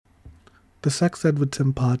The Sex Ed with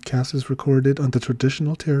Tim podcast is recorded on the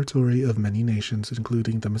traditional territory of many nations,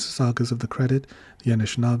 including the Mississaugas of the Credit, the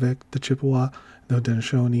Anishinaabe, the Chippewa, the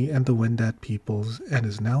Haudenosaunee, and the Wendat peoples, and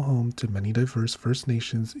is now home to many diverse First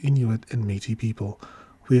Nations, Inuit, and Métis people.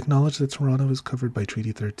 We acknowledge that Toronto is covered by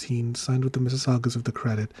Treaty 13, signed with the Mississaugas of the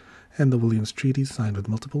Credit, and the Williams Treaty, signed with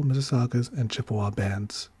multiple Mississaugas and Chippewa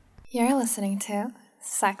bands. You're listening to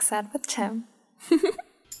Sex Ed with Tim.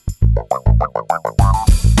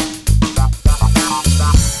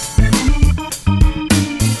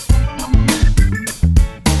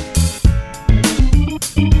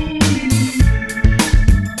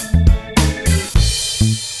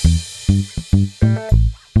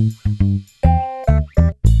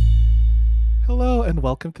 Hello and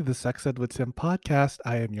welcome to the Sex Ed with Tim podcast.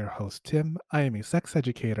 I am your host, Tim. I am a sex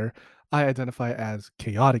educator. I identify as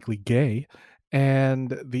chaotically gay,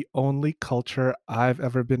 and the only culture I've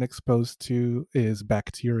ever been exposed to is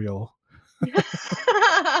bacterial.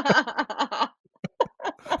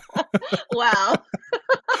 Wow.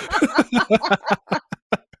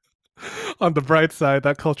 On the bright side,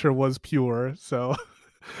 that culture was pure, so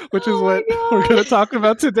which is Oh what my we're going to God. talk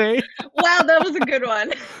about today. Wow, that was a good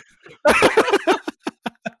one.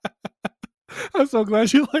 I'm so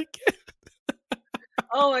glad you like it.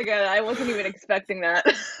 Oh my God, I wasn't even expecting that.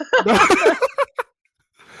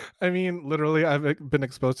 I mean, literally, I've been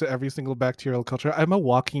exposed to every single bacterial culture. I'm a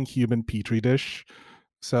walking human petri dish.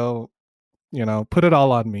 So, put it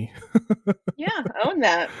all on me. Yeah, own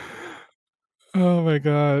that. Oh my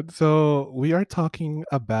God. So, we are talking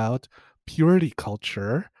about purity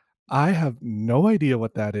culture. I have no idea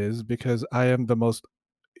what that is because I am the most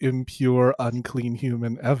impure, unclean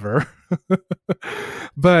human ever.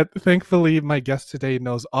 But thankfully, my guest today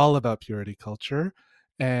knows all about purity culture.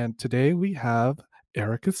 And today we have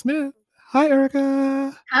Erica Smith. Hi,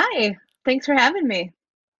 Erica. Hi, thanks for having me.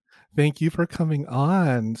 Thank you for coming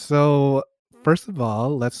on. So, first of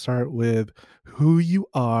all, let's start with who you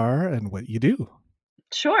are and what you do.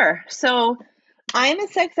 Sure. So I'm a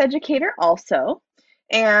sex educator also,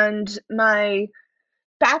 and my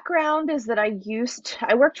background is that I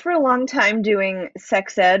worked for a long time doing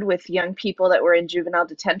sex ed with young people that were in juvenile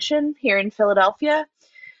detention here in Philadelphia,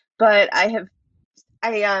 but I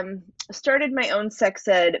started my own sex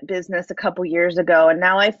ed business a couple years ago, and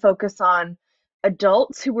now I focus on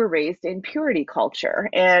adults who were raised in purity culture.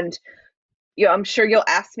 And I'm sure you'll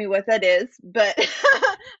ask me what that is, but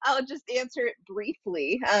I'll just answer it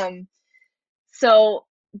briefly. So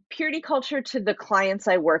purity culture to the clients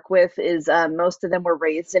I work with is most of them were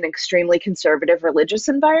raised in extremely conservative religious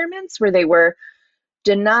environments where they were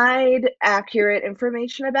denied accurate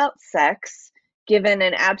information about sex, given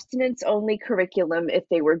an abstinence-only curriculum if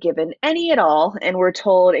they were given any at all, and were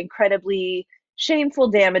told incredibly shameful,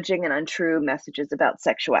 damaging, and untrue messages about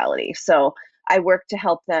sexuality. So I work to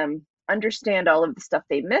help them understand all of the stuff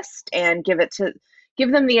they missed and give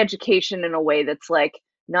them the education in a way that's like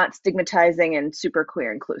not stigmatizing and super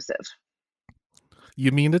queer inclusive.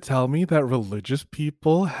 You mean to tell me that religious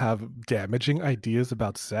people have damaging ideas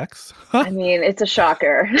about sex? I mean, it's a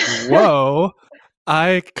shocker. Whoa.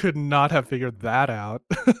 I could not have figured that out.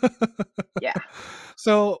 Yeah.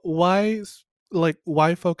 So why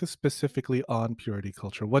focus specifically on purity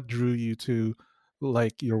culture? What drew you to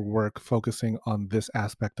your work focusing on this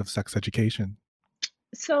aspect of sex education?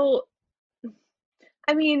 So,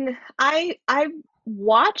 I mean, I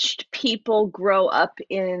watched people grow up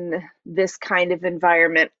in this kind of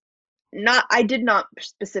environment. I did not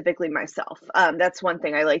specifically myself. That's one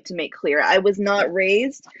thing I like to make clear. I was not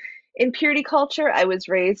raised in purity culture. I was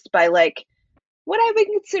raised by what I would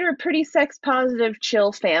consider a pretty sex positive,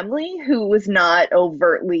 chill family who was not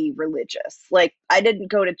overtly religious. Like, I didn't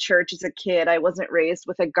go to church as a kid. I wasn't raised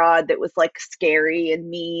with a God that was like scary and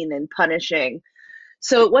mean and punishing.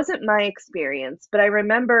 So it wasn't my experience, but I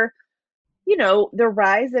remember, the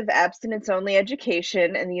rise of abstinence only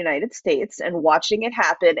education in the United States and watching it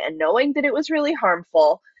happen and knowing that it was really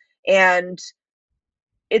harmful. And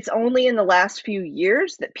it's only in the last few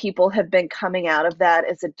years that people have been coming out of that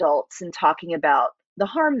as adults and talking about the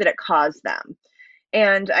harm that it caused them.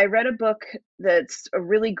 And I read a book that's a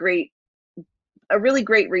really great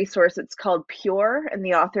resource. It's called Pure, and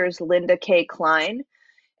the author is Linda K. Klein.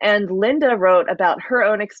 And Linda wrote about her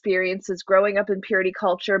own experiences growing up in purity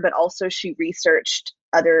culture, but also she researched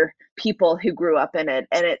other people who grew up in it.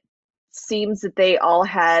 And it seems that they all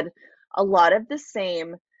had a lot of the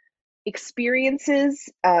same experiences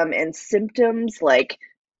and symptoms, like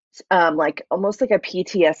almost like a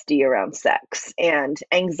PTSD around sex and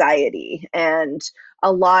anxiety, and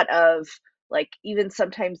a lot of even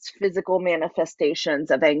sometimes physical manifestations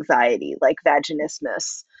of anxiety, like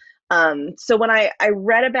vaginismus. So when I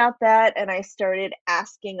read about that and I started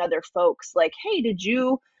asking other folks, like, hey,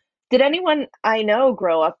 did anyone I know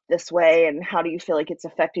grow up this way? And how do you feel like it's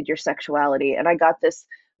affected your sexuality? And I got this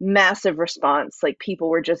massive response. Like people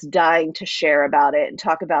were just dying to share about it and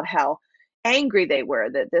talk about how angry they were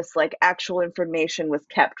that this like actual information was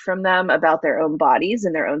kept from them about their own bodies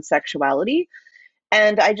and their own sexuality.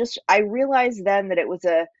 And I realized then that it was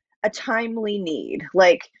a timely need.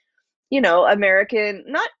 Like, American,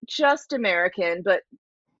 not just American, but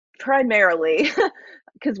primarily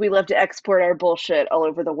because we love to export our bullshit all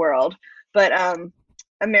over the world. But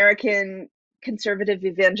American conservative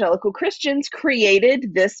evangelical Christians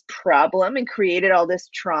created this problem and created all this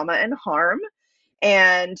trauma and harm.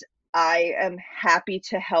 And I am happy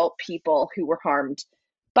to help people who were harmed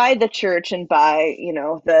by the church and by,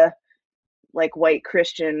 the like white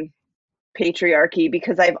Christian patriarchy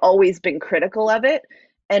because I've always been critical of it.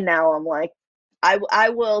 And now I'm like, I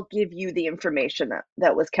will give you the information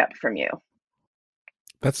that was kept from you.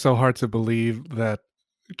 That's so hard to believe that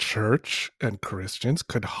church and Christians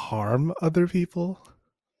could harm other people.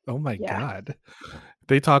 Oh my Yeah. God.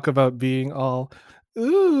 They talk about being all,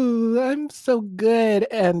 ooh, I'm so good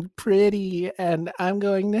and pretty and I'm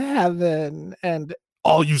going to heaven and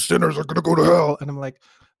all you sinners are going to go to hell. And I'm like,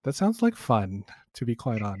 that sounds like fun, to be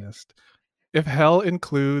quite honest. If hell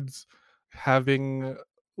includes having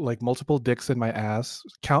like multiple dicks in my ass,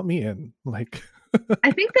 count me in. Like,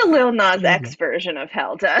 I think the Lil Nas I X version of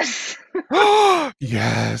hell does.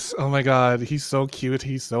 yes. Oh my God. He's so cute.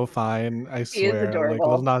 He's so fine. I He is swear. Like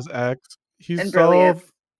Lil adorable Nas X. He's and so brilliant.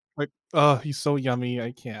 like he's so yummy.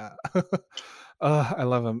 I can't. I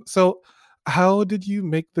love him. So how did you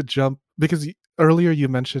make the jump? Because earlier you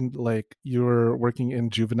mentioned like you were working in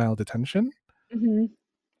juvenile detention. Hmm.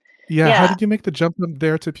 Yeah, how Yeah, did you make the jump from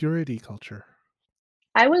there to purity culture?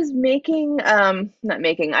 I was not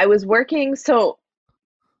making, I was working. So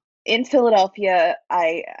in Philadelphia,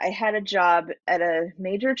 I had a job at a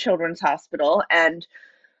major children's hospital, and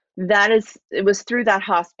it was through that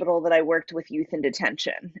hospital that I worked with youth in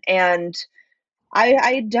detention. And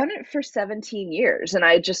I had done it for 17 years, and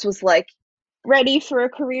I just was like ready for a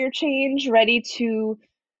career change, ready to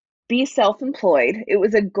be self-employed. It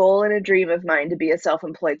was a goal and a dream of mine to be a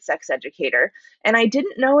self-employed sex educator, and I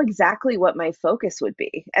didn't know exactly what my focus would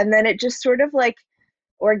be. And then it just sort of like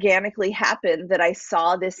organically happened that I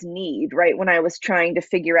saw this need right when I was trying to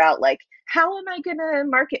figure out like how am I going to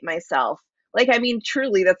market myself? Like I mean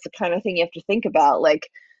truly that's the kind of thing you have to think about, like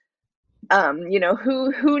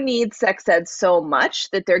who needs sex ed so much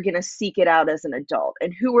that they're going to seek it out as an adult,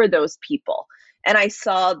 and who are those people? And I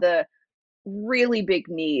saw the really big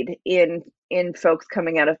need in folks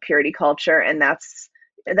coming out of purity culture, and that's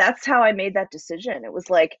how I made that decision. It was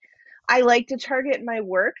like I like to target my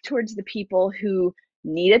work towards the people who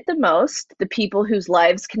need it the most, the people whose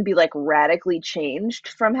lives can be like radically changed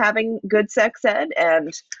from having good sex ed.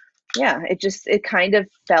 And yeah, it kind of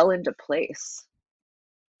fell into place.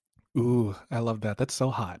 Ooh, I love that. That's so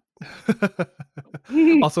hot.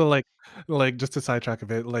 Also, like just to sidetrack a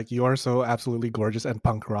bit, like you are so absolutely gorgeous and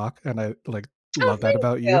punk rock, and I like Oh, love that thank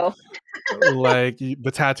about you. you. Like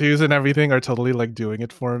the tattoos and everything are totally like doing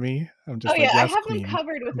it for me. I'm Oh just like, yeah, I yes, have them queen.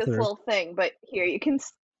 covered with Come this through. little thing, but here you can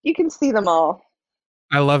see them all.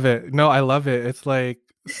 I love it. No, I love it. It's like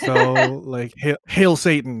so like hail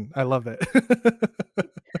Satan. I love it.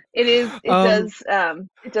 um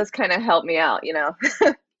It does kind of help me out, you know.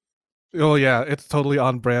 oh yeah, it's totally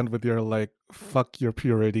on brand with your like fuck your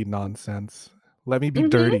purity nonsense. Let me be Mhm.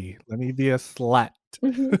 dirty. Let me be a slut.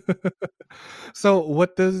 Mhm. So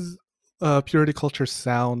what does purity culture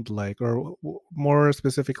sound like, or more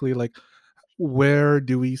specifically, like where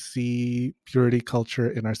do we see purity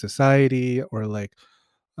culture in our society, or like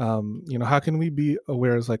how can we be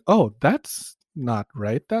aware as like, oh, that's not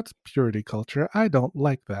right, that's purity culture, I don't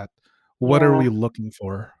like that. What are we Yeah. looking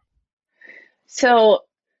for? So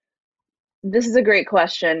this is a great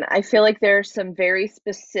question. I feel like there are some very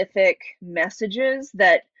specific messages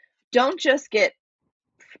that don't just get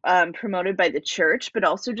promoted by the church, but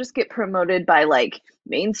also just get promoted by like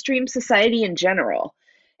mainstream society in general.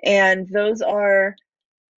 And those are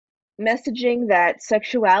messaging that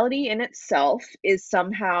sexuality in itself is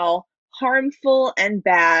somehow harmful and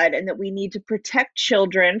bad, and that we need to protect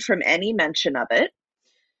children from any mention of it,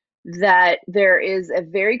 that there is a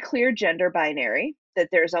very clear gender binary, that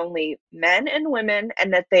there's only men and women,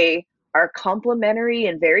 and that they are complementary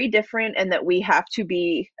and very different, and that we have to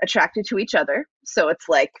be attracted to each other. So it's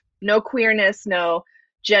like no queerness, no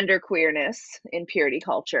gender queerness in purity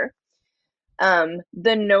culture.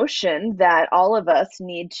 The notion that all of us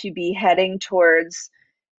need to be heading towards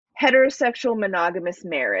heterosexual monogamous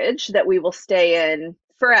marriage that we will stay in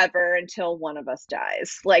forever until one of us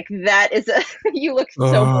dies. Like that is a you look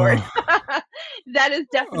so bored. Oh, That is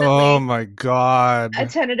oh definitely my a God.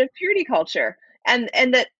 tenet of purity culture. And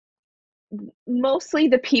that mostly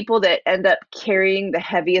the people that end up carrying the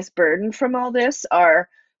heaviest burden from all this are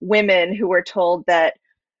women who were told that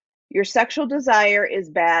your sexual desire is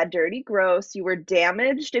bad, dirty, gross. You were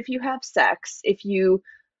damaged if you have sex. If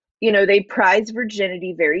they prize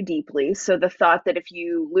virginity very deeply. So the thought that if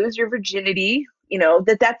you lose your virginity,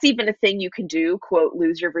 that's even a thing you can do, quote,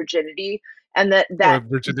 lose your virginity, and that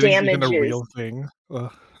Virginity is even a damages. real thing.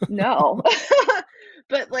 No.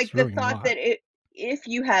 But like It's the really thought not. that if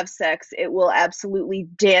you have sex, it will absolutely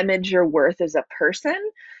damage your worth as a person.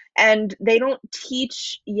 And they don't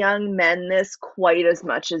teach young men this quite as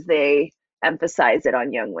much as they emphasize it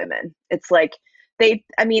on young women. It's like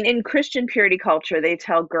I mean, in Christian purity culture, they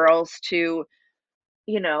tell girls to,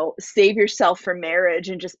 save yourself for marriage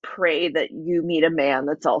and just pray that you meet a man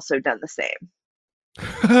that's also done the same.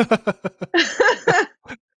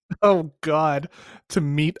 Oh God, to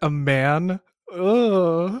meet a man.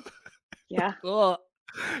 Ugh. Yeah. Ugh.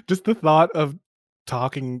 Just the thought of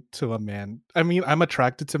talking to a man. I mean, I'm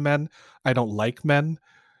attracted to men. I don't like men.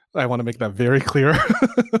 I want to make that very clear.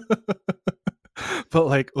 But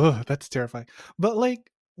like, ugh, that's terrifying. But like,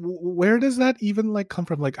 where does that even like come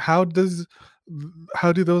from? Like, how do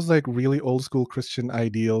those like really old school Christian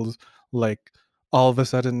ideals like all of a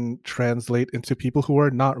sudden translate into people who are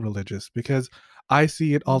not religious? Because I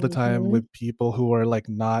see it all the time Hmm. with people who are like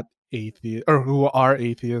not atheist or who are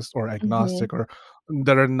atheist or Hmm. agnostic or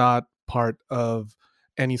that are not part of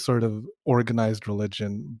any sort of organized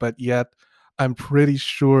religion, but yet I'm pretty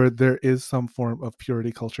sure there is some form of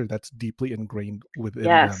purity culture that's deeply ingrained within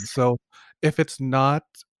them. Yes. So if it's not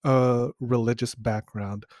a religious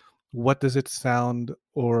background, what does it sound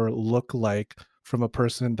or look like from a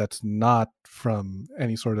person that's not from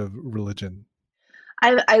any sort of religion?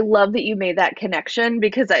 I love that you made that connection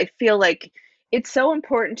because I feel like it's so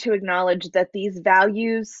important to acknowledge that these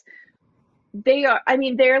values, I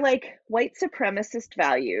mean, they're like white supremacist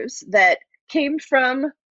values that came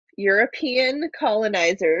from European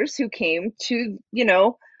colonizers who came to,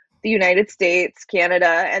 the United States, Canada,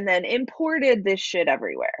 and then imported this shit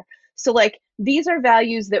everywhere. So, like, these are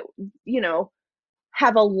values that, you know,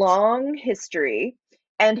 have a long history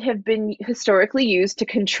and have been historically used to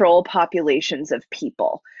control populations of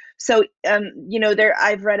people. So, there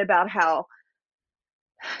I've read about how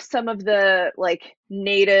some of the like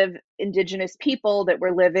native indigenous people that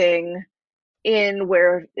were living in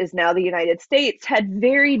where is now the United States had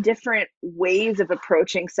very different ways of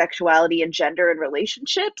approaching sexuality and gender and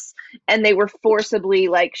relationships, and they were forcibly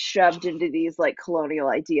like shoved into these like colonial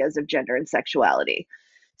ideas of gender and sexuality.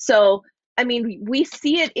 So I mean, we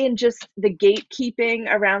see it in just the gatekeeping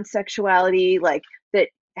around sexuality, like that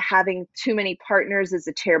having too many partners is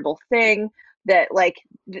a terrible thing, that like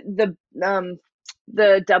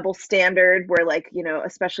the double standard where like,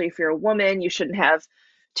 especially if you're a woman, you shouldn't have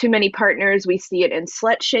too many partners. We see it in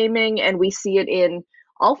slut shaming, and we see it in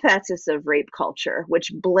all facets of rape culture, which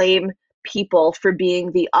blame people for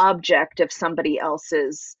being the object of somebody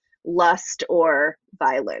else's lust or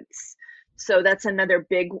violence. So that's another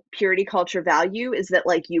big purity culture value, is that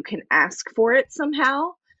like you can ask for it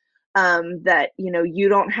somehow. That you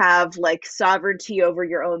don't have like sovereignty over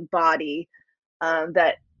your own body.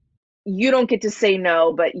 That you don't get to say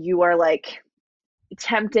no, but you are like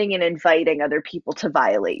tempting and inviting other people to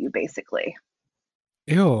violate you, basically.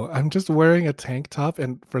 Ew, I'm just wearing a tank top,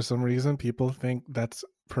 and for some reason, people think that's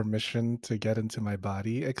permission to get into my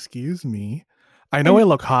body. Excuse me. I know And I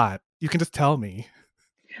look hot. You can just tell me.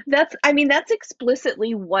 I mean, that's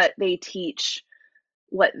explicitly what they teach,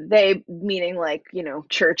 what they, meaning like,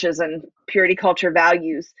 churches and purity culture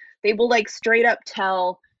values. They will like straight up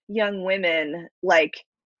tell young women, like,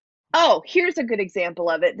 oh, here's a good example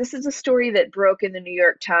of it. This is a story that broke in the New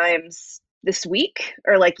York Times this week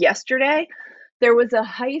or like yesterday. There was a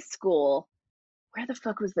high school. Where the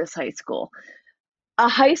fuck was this high school? A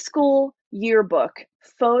high school yearbook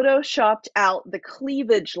photoshopped out the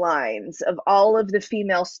cleavage lines of all of the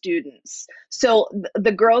female students. So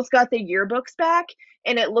the girls got the yearbooks back,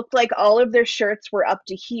 and it looked like all of their shirts were up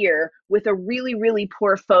to here with a really, really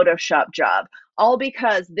poor Photoshop job. All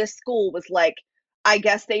because this school was like, I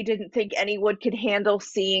guess they didn't think anyone could handle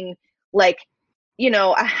seeing like,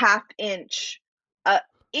 a half inch, uh,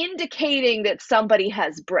 indicating that somebody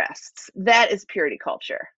has breasts. That is purity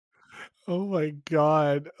culture. Oh my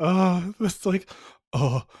god. Oh, it's like,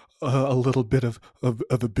 oh, a little bit of a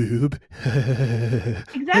boob.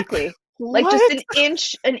 Like, Exactly. Like just What?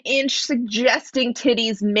 an inch suggesting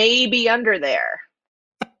titties may be under there.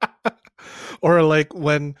 Or like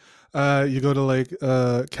when you go to like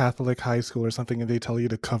Catholic high school or something and they tell you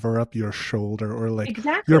to cover up your shoulder or like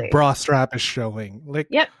your Exactly. bra strap is showing. Like,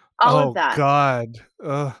 Yep. All of oh that. God.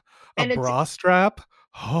 A And bra strap?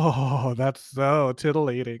 Oh, that's so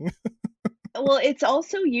titillating. it's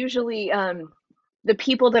also usually the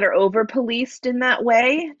people that are over policed in that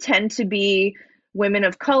way tend to be women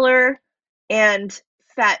of color and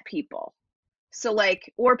fat people. So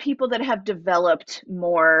like, or people that have developed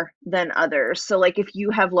more than others. So like if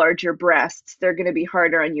you have larger breasts, they're going to be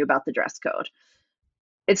harder on you about the dress code.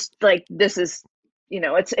 It's like this is,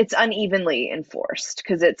 it's unevenly enforced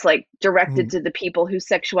because it's like directed Mhm, to the people whose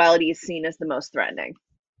sexuality is seen as the most threatening.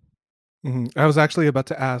 mhm. I was actually about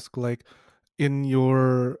to ask, like, in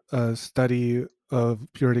your study of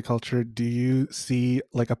purity culture, do you see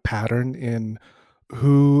like a pattern in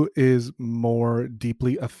who is more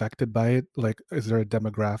deeply affected by it? Like, is there a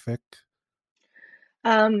demographic?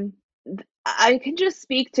 Um, I can just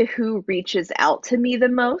speak to who reaches out to me the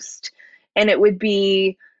most, and it would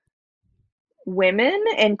be women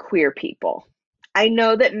and queer people. I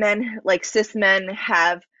know that men, like cis men,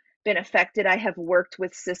 have been affected. I have worked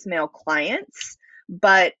with cis male clients,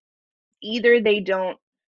 but either they don't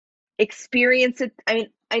experience it. I mean,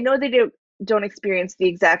 I know they don't experience the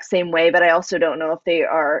exact same way, but I also don't know if they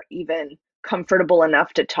are even comfortable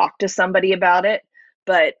enough to talk to somebody about it.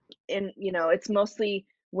 But it's mostly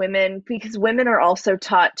women because women are also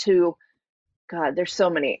taught to, God, there's so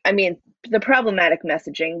many. I mean, the problematic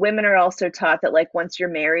messaging. Women are also taught that like once you're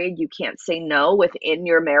married, you can't say no within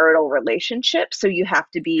your marital relationship. So you have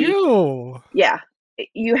to be, Ew. yeah,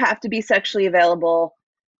 you have to be sexually available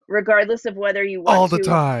regardless of whether you want All the to.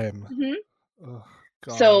 time. Mhm. Oh,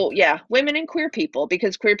 So God. yeah, women and queer people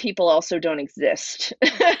because queer people also don't exist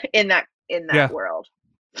in that Yeah. world.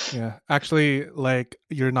 Yeah. Actually, like,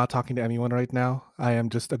 you're not talking to anyone right now. I am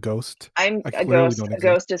just a ghost. I'm I a clearly ghost. don't A exist.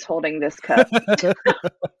 ghost is holding this cup.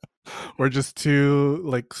 We're just two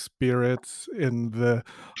like spirits in the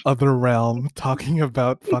other realm talking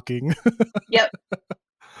about fucking. Yep.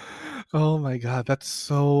 Oh my God, that's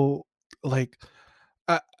so like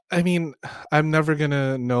I, I mean, I'm never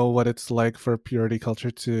gonna know what it's like for purity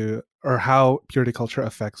culture to or how purity culture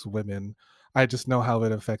affects women. I just know how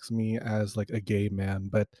it affects me as like a gay man.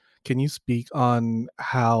 But can you speak on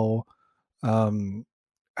um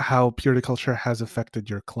how purity culture has affected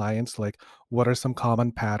your clients? Like, what are some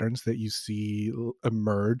common patterns that you see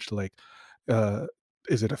emerge? Like, uh,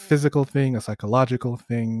 is it a physical thing, a psychological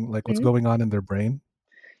thing? Like, what's Mhm. going on in their brain?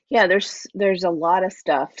 Yeah, there's a lot of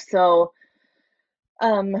stuff. So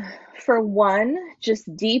Um, for one,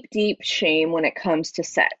 just deep, deep shame when it comes to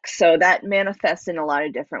sex. So that manifests in a lot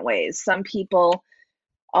of different ways. Some people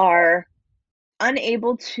are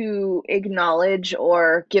unable to acknowledge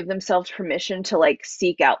or give themselves permission to like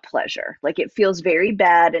seek out pleasure. Like it feels very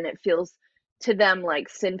bad and it feels to them like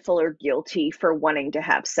sinful or guilty for wanting to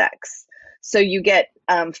have sex. So you get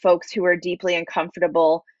folks who are deeply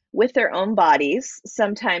uncomfortable with their own bodies,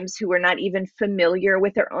 sometimes who are not even familiar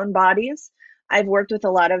with their own bodies. I've worked with a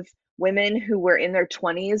lot of women who were in their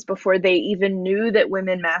 20s before they even knew that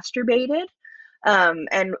women masturbated.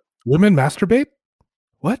 And Women masturbate?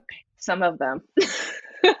 What? some of them.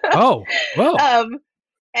 Oh, whoa. um,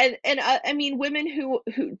 and I mean women who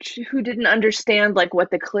didn't understand like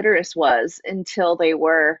what the clitoris was until they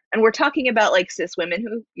were, and we're talking about like cis women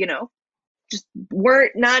who just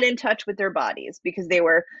weren't not in touch with their bodies because they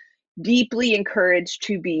were deeply encouraged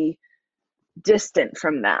to be distant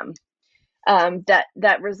from them.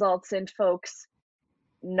 That results in folks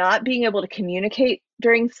not being able to communicate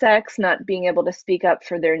during sex, not being able to speak up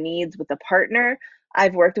for their needs with a partner.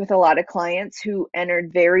 I've worked with a lot of clients who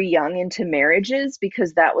entered very young into marriages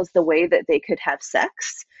because that was the way that they could have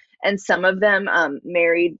sex. And some of them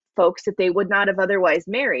married folks that they would not have otherwise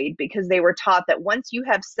married because they were taught that once you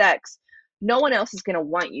have sex, no one else is going to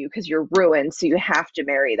want you because you're ruined. So you have to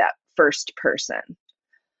marry that first person.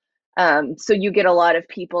 So you get a lot of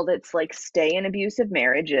people that's like stay in abusive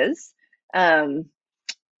marriages. Um,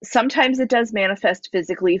 Sometimes it does manifest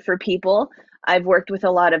physically for people. I've worked with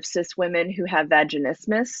a lot of cis women who have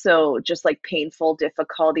vaginismus, so just like painful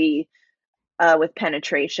difficulty with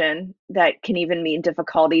penetration that can even mean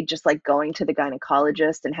difficulty just like going to the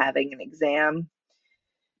gynecologist and having an exam.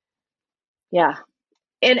 Yeah.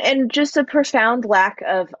 And just a profound lack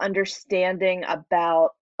of understanding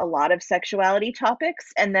about a lot of sexuality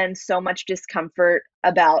topics and then so much discomfort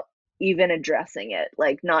about even addressing it,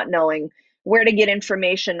 like not knowing where to get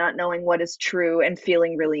information, not knowing what is true and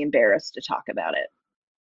feeling really embarrassed to talk about it.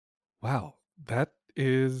 Wow. That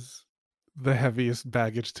is. the heaviest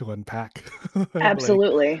baggage to unpack. Like,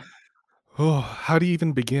 Absolutely. oh, how do you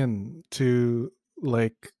even begin to,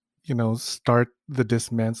 like, start the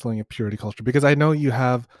dismantling of purity culture? Because I know you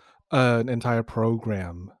have an entire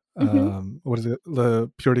program. Hmm. What is it?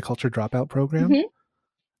 The Purity Culture Dropout Program? Hmm.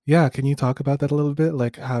 Yeah, can you talk about that a little bit?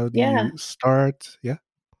 Like, how do Yeah. you start? Yeah.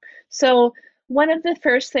 So, one of the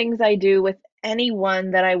first things I do with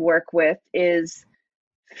anyone that I work with is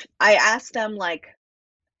I ask them, like,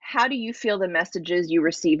 how do you feel the messages you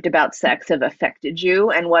received about sex have affected you?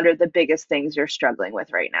 And what are the biggest things you're struggling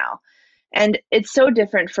with right now? And it's so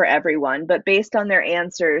different for everyone, but based on their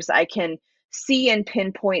answers, I can see and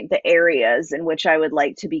pinpoint the areas in which I would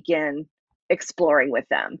like to begin exploring with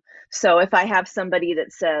them. So if I have somebody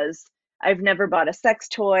that says, I've never bought a sex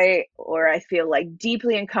toy, or I feel like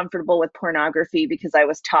deeply uncomfortable with pornography because I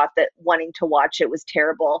was taught that wanting to watch it was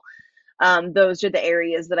terrible, those are the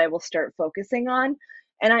areas that I will start focusing on.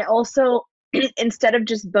 And I also, instead of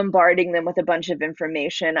just bombarding them with a bunch of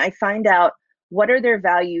information, I find out what are their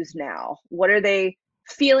values now? What are they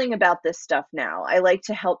feeling about this stuff now? I like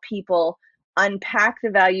to help people unpack the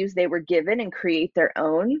values they were given and create their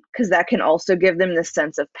own, because that can also give them this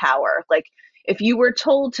sense of power. Like, if you were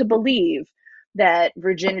told to believe that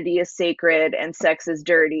virginity is sacred and sex is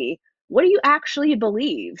dirty, what do you actually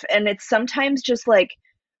believe? And it's sometimes just like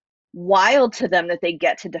wild to them that they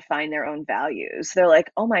get to define their own values. They're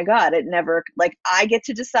like, "Oh my god, it never like I get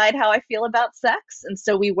to decide how I feel about sex." And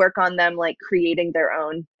so we work on them like creating their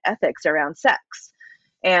own ethics around sex.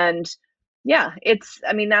 And yeah, it's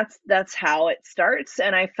I mean that's how it starts,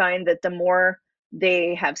 and I find that the more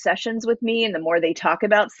they have sessions with me and the more they talk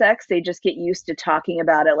about sex, they just get used to talking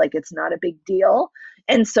about it like it's not a big deal.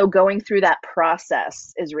 And so going through that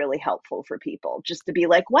process is really helpful for people, just to be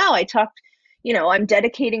like, "Wow, I talked I'm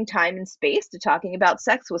dedicating time and space to talking about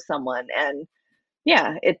sex with someone." And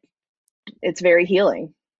yeah, it's very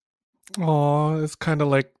healing. Oh, it's kind of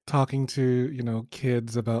like talking to,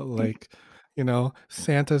 kids about, like,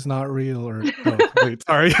 Santa's not real, or oh, wait,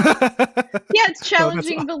 sorry. Yeah, it's No, that's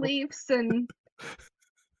challenging awful. beliefs and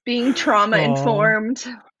being trauma Oh. informed.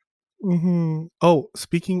 Oh,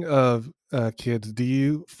 speaking of kids, do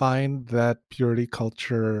you find that purity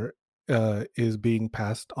culture is being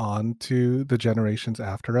passed on to the generations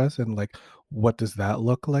after us? And, like, what does that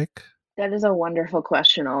look like? That is a wonderful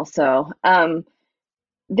question also.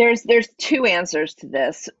 There's two answers to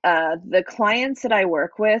this. The clients that I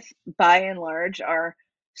work with, by and large, are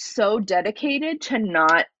so dedicated to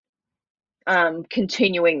not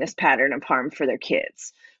continuing this pattern of harm for their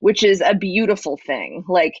kids, which is a beautiful thing.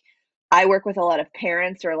 Like, I work with a lot of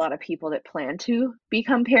parents or a lot of people that plan to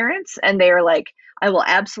become parents, and they are like, I will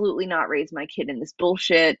absolutely not raise my kid in this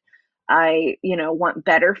bullshit. I, want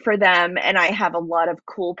better for them. And I have a lot of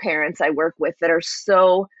cool parents I work with that are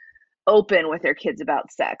so open with their kids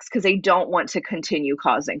about sex because they don't want to continue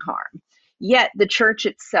causing harm. Yet the church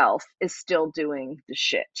itself is still doing the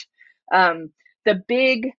shit. Um, the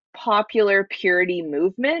big popular purity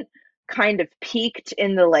movement kind of peaked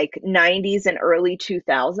in the like 90s and early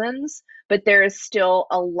 2000s, but there is still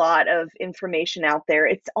a lot of information out there.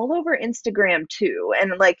 It's all over Instagram too.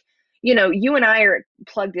 And like, you and I are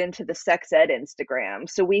plugged into the sex ed Instagram.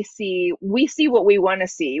 So we see what we want to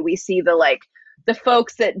see. We see the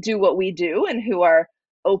folks that do what we do and who are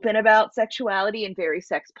open about sexuality and very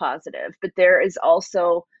sex positive. But there is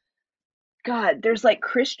also, God, there's like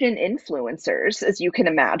Christian influencers, as you can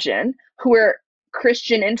imagine, who are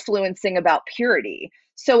Christian influencing about purity.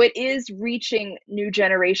 So it is reaching new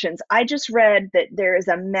generations. I just read that there is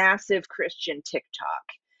a massive Christian TikTok,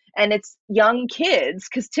 and it's young kids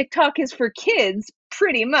because TikTok is for kids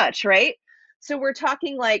pretty much, right? So we're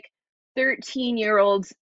talking like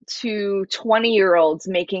 13-year-olds to 20-year-olds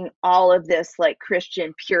making all of this like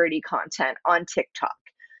Christian purity content on TikTok.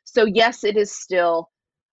 So yes, it is still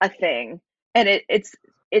a thing, and it's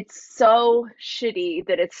so shitty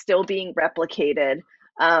that it's still being replicated.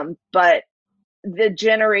 But the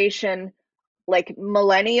generation like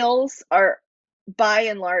millennials are by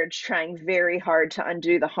and large trying very hard to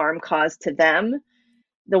undo the harm caused to them,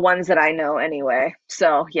 the ones that I know anyway.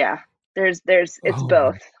 So yeah, there's it's Oh my.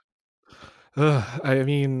 both. I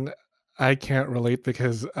mean, I can't relate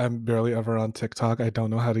because I'm barely ever on TikTok. I don't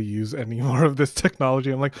know how to use any more of this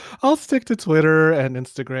technology. I'm like, I'll stick to Twitter and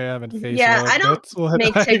Instagram and Yeah, Facebook. I don't That's what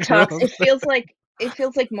make I grew TikToks. up. It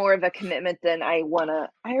feels like more of a commitment than I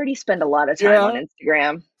already spend a lot of time on Yeah,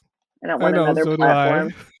 Instagram. I don't I want know, another so do I.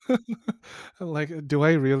 platform. I'm like, do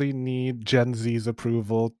I really need Gen Z's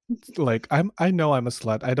approval? Like, I know I'm a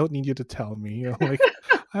slut. I don't need you to tell me. I'm like,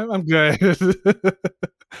 I'm good.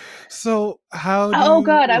 So how do Oh you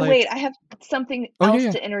God, like? I have something Oh yeah, else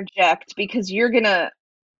yeah. to interject because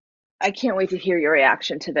I can't wait to hear your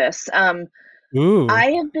reaction to this. Ooh,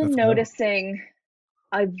 I have been let's go. noticing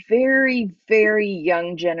a very, very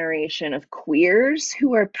young generation of queers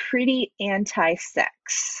who are pretty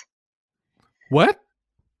anti-sex. What?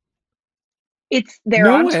 They're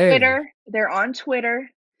No on way. Twitter. They're on Twitter.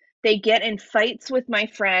 They get in fights with my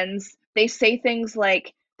friends. They say things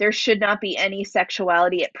like there should not be any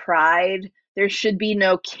sexuality at Pride. There should be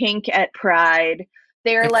no kink at Pride.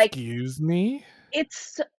 They're like, Excuse me?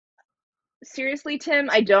 it's seriously, Tim,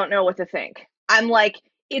 I don't know what to think. I'm like,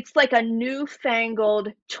 it's like a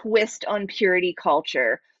newfangled twist on purity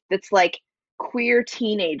culture that's like queer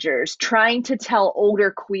teenagers trying to tell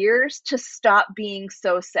older queers to stop being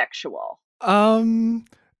so sexual. Um,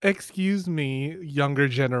 excuse me, younger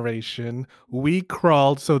generation. We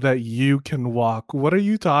crawled so that you can walk. What are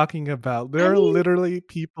you talking about? I There are mean, literally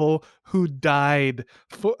people who died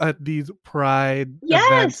at these pride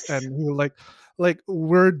events yes. and who like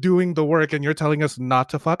we're doing the work and you're telling us not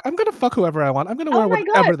to fuck. I'm gonna fuck whoever I want. I'm gonna Oh wear my God,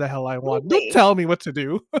 whatever the hell I want. Don't absolutely. tell me what to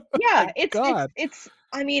do. Yeah, My God.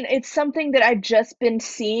 I mean, it's something that I've just been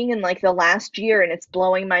seeing in like the last year and it's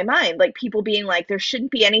blowing my mind. Like people being like, there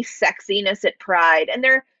shouldn't be any sexiness at Pride. And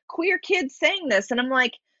they're queer kids saying this. And I'm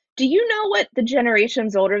like, do you know what the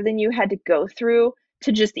generations older than you had to go through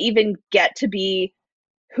to just even get to be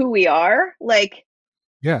who we are? Like,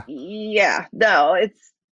 Yeah. yeah, no,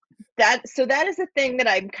 it's that. So that is a thing that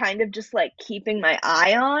I'm kind of just like keeping my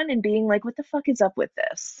eye on and being like, what the fuck is up with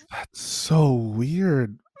this? That's so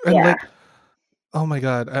weird. And Yeah. like, oh my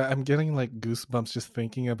God, I'm getting like goosebumps just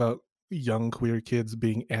thinking about young queer kids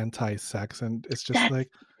being anti-sex, and it's just That's like,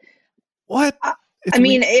 what? I I It's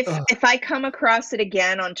mean, we. if I come across it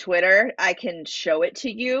again on Twitter, I can show it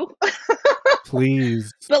to you.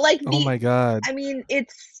 Please. But like Oh my God. I mean,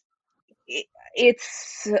 it,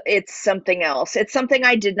 it's something else. It's something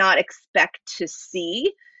I did not expect to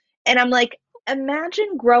see. And I'm like,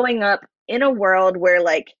 imagine growing up in a world where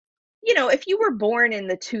like, if you were born in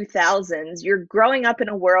the 2000s, you're growing up in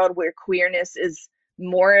a world where queerness is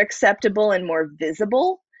more acceptable and more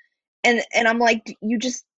visible. And I'm like,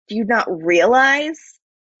 do you not realize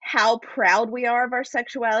how proud we are of our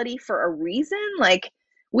sexuality for a reason? Like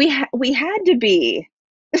we had to be.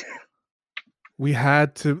 We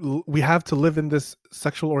have to live in this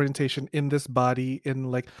sexual orientation, in this body, in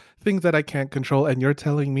like things that I can't control, and you're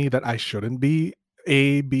telling me that I shouldn't be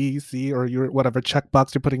A, B, C, or your whatever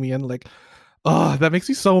checkbox you're putting me in. Like, oh, that makes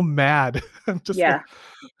me so mad. I'm just Yeah, like,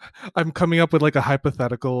 I'm coming up with like a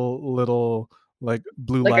hypothetical little like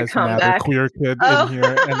Blue like a Lives Matter comeback. queer kid in Oh,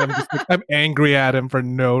 here, and I'm just like I'm angry at him for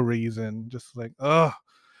no reason. Just like, oh,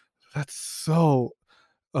 that's so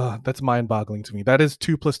that's mind-boggling to me. That is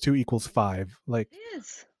 2 + 2 = 5. Like, it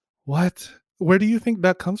is. what? Where do you think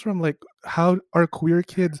that comes from? Like, how are queer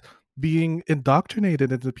kids being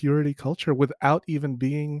indoctrinated into purity culture without even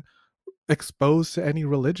being exposed to any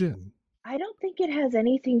religion? I don't think it has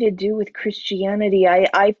anything to do with Christianity.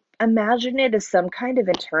 I imagine it as some kind of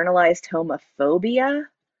internalized homophobia.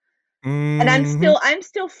 And Hmm. I'm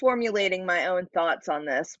still formulating my own thoughts on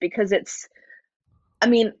this because I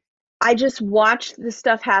mean, I just watched the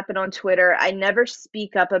stuff happen on Twitter. I never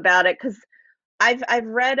speak up about it because I've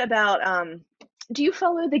read about do you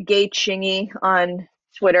follow the gay chingy on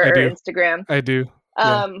Twitter I or do. Instagram? I do.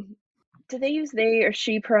 Yeah. Um do they use they or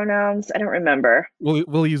she pronouns? I don't remember.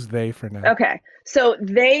 We'll use they for now. Okay. So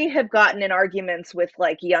they have gotten in arguments with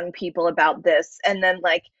like young people about this and then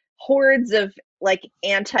like hordes of like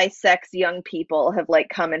anti-sex young people have like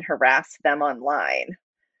come and harassed them online.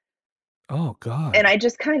 Oh And God. I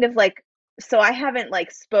just kind of like so I haven't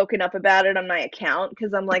like spoken up about it on my account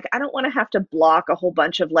because I'm like I don't want to have to block a whole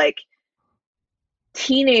bunch of like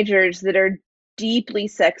teenagers that are deeply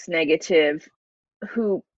sex negative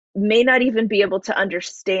who may not even be able to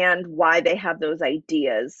understand why they have those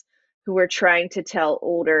ideas, who are trying to tell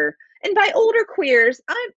older, and by older queers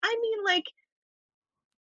I mean like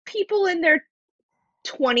people in their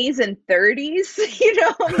 20s and 30s.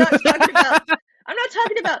 I'm not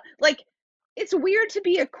talking about like it's weird to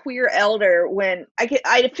be a queer elder when I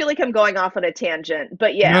feel like I'm going off on a tangent,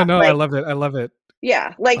 but No, yeah, no, I like love it. I love it.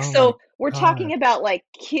 yeah, like Oh my so we're God. talking about like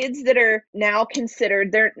kids that are now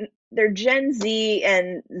considered they're Gen Z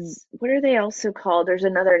and what are they also called? There's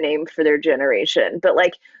another name for their generation, but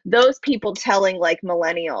like those people telling like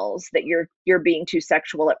millennials that you're being too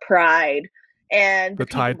sexual at Pride and the The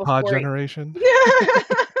people Tide Pod before generation.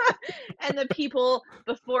 And the people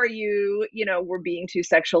before you, were being too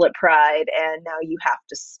sexual at Pride, and now you have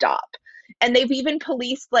to stop. And they've even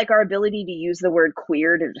policed like our ability to use the word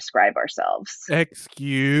queer to describe ourselves.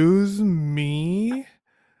 Excuse me?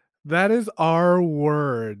 That is our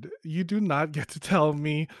word. You do not get to tell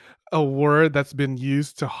me a word that's been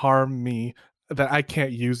used to harm me that I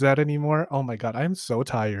can't use that anymore. Oh my god, I'm so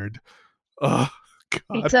tired. Oh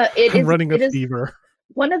god. It I'm is running a it is fever.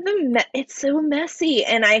 one of the it's so messy,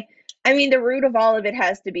 and I mean the root of all of it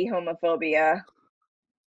has to be homophobia.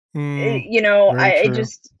 Mm, very I true.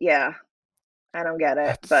 just, yeah, I don't get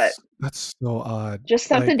it, but That's so odd. just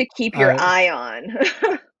something Like to keep your I eye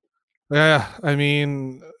on. yeah, I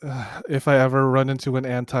mean, if I ever run into an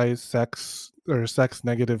anti-sex or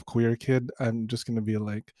sex-negative queer kid, I'm just gonna be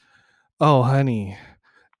like, "Oh, honey,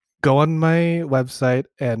 go on my website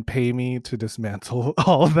and pay me to dismantle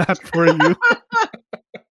all of that for you."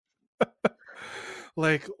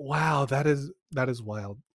 Like, wow, that is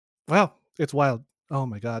wild. Wow, it's wild. Oh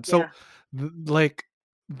my god. So, Yeah. like,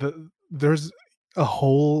 there's a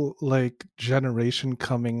whole like generation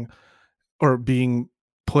coming or being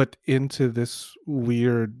put into this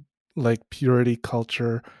weird like purity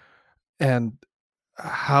culture, and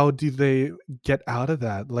how do they get out of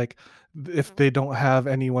that? Like, if they don't have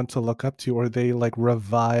anyone to look up to, or they like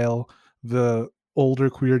revile the older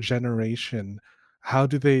queer generation, how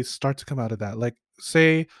do they start to come out of that? Like,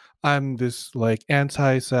 say I'm this like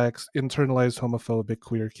anti-sex, internalized homophobic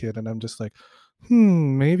queer kid, and I'm just like,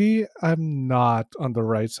 maybe I'm not on the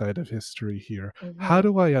right side of history here. How Hmm.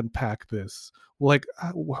 do I unpack this? Like,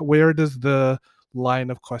 where does the line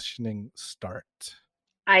of questioning start?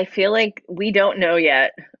 I feel like we don't know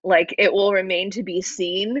yet. Like it will remain to be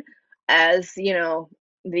seen as,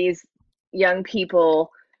 these young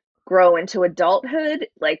people grow into adulthood,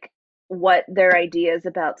 like what their ideas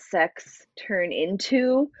about sex turn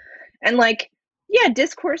into. And like, yeah,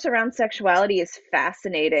 discourse around sexuality is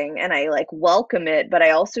fascinating and I like welcome it, but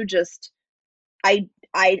I also just I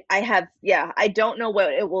have, yeah, I don't know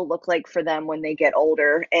what it will look like for them when they get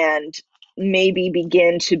older and maybe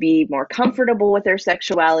begin to be more comfortable with their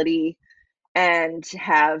sexuality and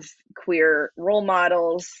have queer role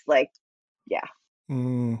models. Like, yeah,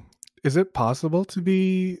 Mm. Is it possible to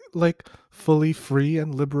be like fully free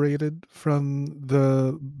and liberated from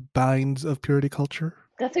the binds of purity culture?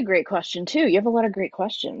 that's a great question too. You have a lot of great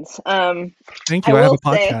questions. Thank I you. I have will a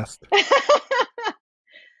say, podcast.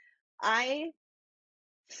 I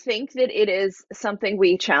think that it is something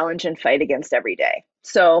we challenge and fight against every day.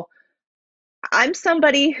 So I'm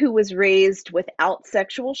somebody who was raised without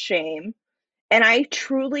sexual shame, and I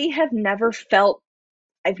truly have never felt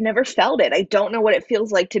I've never felt it. I don't know what it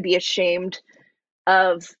feels like to be ashamed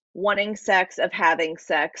of wanting sex, of having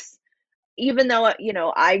sex, even though,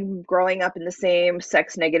 I'm growing up in the same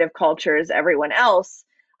sex negative culture as everyone else.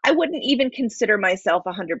 I wouldn't even consider myself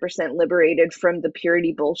 100% liberated from the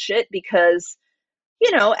purity bullshit because,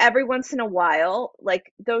 every once in a while,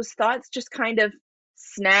 like those thoughts just kind of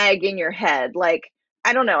snag in your head. Like,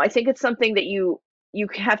 I don't know. I think it's something that you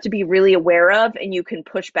have to be really aware of and you can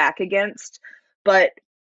push back against, but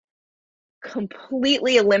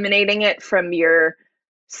completely eliminating it from your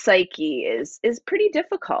psyche is pretty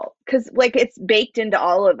difficult because like it's baked into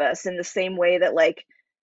all of us in the same way that like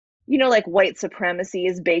like white supremacy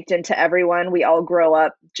is baked into everyone. We all grow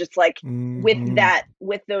up just like Hmm.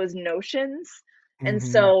 with those notions. And Hmm.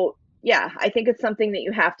 so yeah, I think it's something that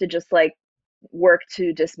you have to just like work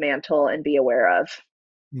to dismantle and be aware of.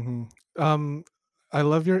 Hmm. Um, I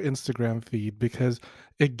love your Instagram feed because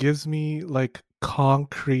it gives me like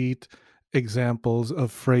concrete examples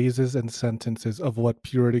of phrases and sentences of what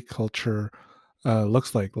purity culture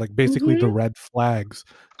looks like basically the Hmm. red flags.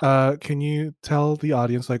 Can you tell the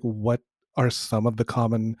audience like what are some of the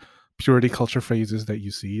common purity culture phrases that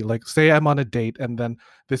you see? Like, say I'm on a date and then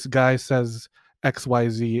this guy says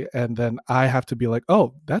XYZ, and then I have to be like,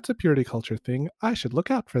 oh, that's a purity culture thing. I should look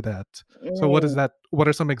out for that. So, what is Mm, that? What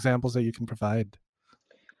are some examples that you can provide?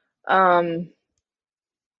 um,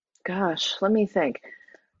 gosh, let me think.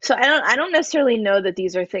 So I don't necessarily know that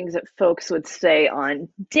these are things that folks would say on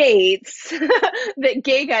dates, that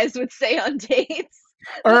gay guys would say on dates.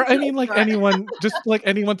 Or That's I so mean, like fun. anyone, just like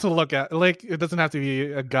anyone to look at. Like, it doesn't have to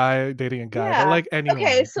be a guy dating a guy, but Yeah. like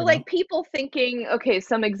Okay, anyone, so like people thinking, okay,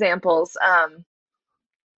 some examples,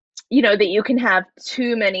 that you can have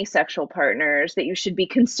too many sexual partners, that you should be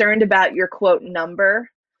concerned about your quote number.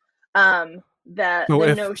 That So the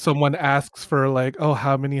if notion, someone asks for like, "Oh,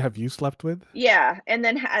 how many have you slept with?" yeah, and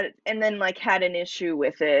then like had an issue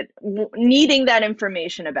with it, needing that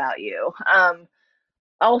information about you.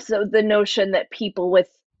 Also the notion that people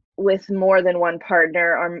with more than one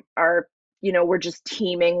partner are we're just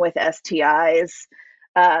teaming with STIs.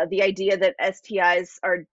 The idea that STIs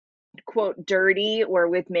are quote dirty or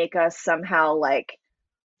would make us somehow like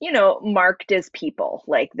marked as people,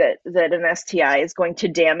 like that an STI is going to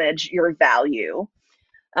damage your value.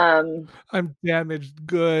 I'm damaged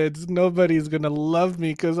goods. Nobody's gonna love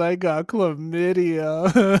me because I got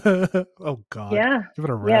chlamydia. Oh God, Yeah, give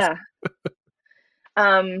it a rest.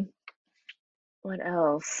 yeah. What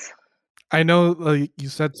else? I know you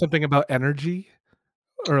said something about energy,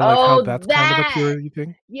 or like how that's kind of a That. purity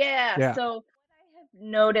thing. Yeah. Yeah. So what I have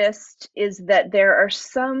noticed is that there are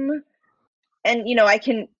some, and I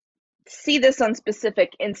can see this on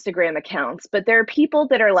specific Instagram accounts, but there are people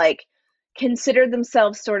that are like consider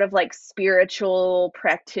themselves sort of like spiritual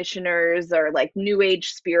practitioners or like new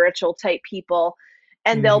age spiritual type people,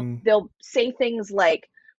 and Mm-hmm. they'll say things like,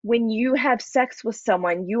 when you have sex with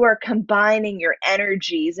someone, you are combining your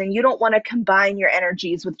energies, and you don't want to combine your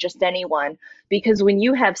energies with just anyone, because when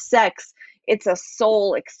you have sex, it's a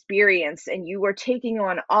soul experience and you are taking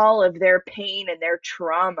on all of their pain and their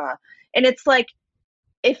trauma. And it's like,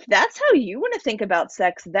 if that's how you want to think about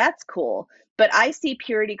sex, that's cool. But I see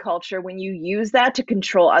purity culture when you use that to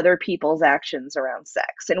control other people's actions around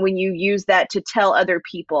sex, and when you use that to tell other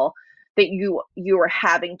people that you are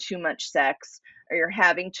having too much sex or you're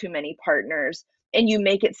having too many partners, and you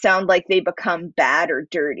make it sound like they become bad or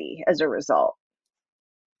dirty as a result.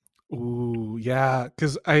 Ooh, yeah,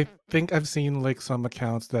 because I think I've seen like some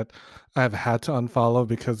accounts that I've had to unfollow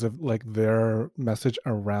because of like their message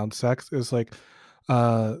around sex is like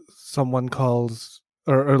someone calls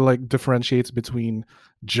or like differentiates between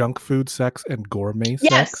junk food sex and gourmet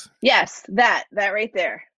Yes, sex. yes, that right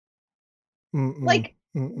there. Mm-mm, Like,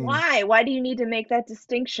 mm-mm. why do you need to make that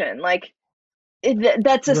distinction? Like,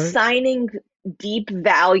 that's Right. assigning deep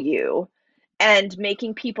value and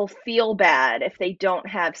making people feel bad if they don't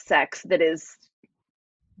have sex that is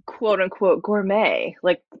quote unquote gourmet.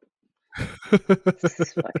 Like, this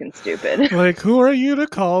is fucking stupid. Like, who are you to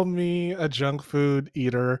call me a junk food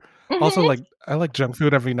eater? Also, Mhm. like, I like junk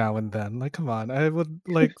food every now and then. Like, come on. I would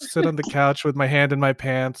like sit on the couch with my hand in my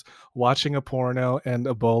pants, watching a porno and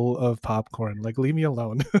a bowl of popcorn. Like, leave me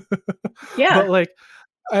alone. Yeah. But like,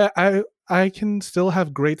 I can still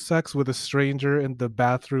have great sex with a stranger in the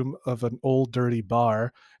bathroom of an old dirty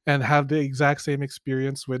bar and have the exact same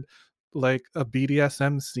experience with like a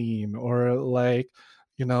BDSM scene or like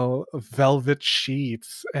velvet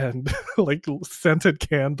sheets and like scented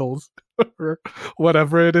candles or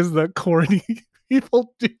whatever it is that corny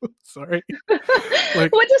people do. Sorry.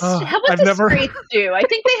 Like, What I've does never straights do? I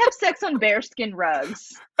think they have sex on bearskin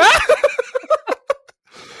rugs.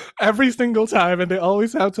 every single time, and they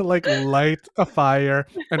always have to like light a fire,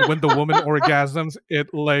 and when the woman orgasms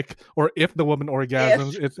it like, or if the woman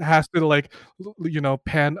orgasms If. it has to like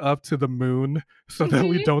pan up to the moon so that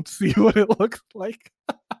we Mhm. don't see what it looks like.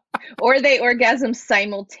 Or they orgasm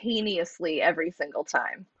simultaneously every single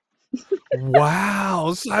time.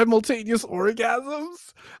 Wow, simultaneous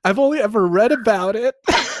orgasms. I've only ever read about it.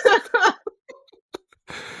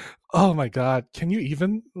 Oh my god, can you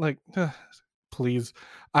even like please.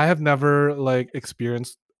 I have never like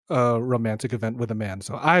experienced a romantic event with a man,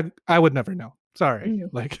 so I would never know. Sorry. Mhm.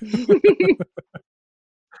 Like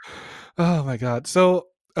oh my god. So,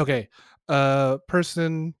 okay, a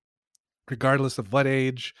person regardless of what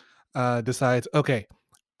age decides, okay,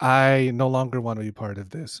 I no longer want to be part of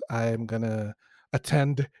this. I'm going to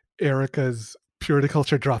attend Erica's Purity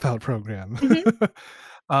Culture Dropout program. Mhm.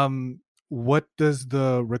 um what does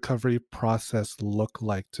the recovery process look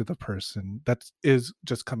like to the person that is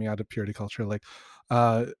just coming out of purity culture?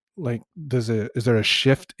 Uh like is there a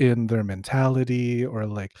shift in their mentality, or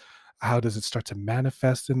like how does it start to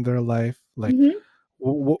manifest in their life? Like Mhm.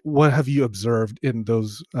 what have you observed in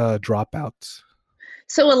those dropouts?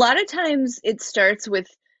 So a lot of times it starts with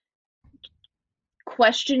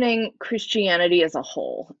questioning Christianity as a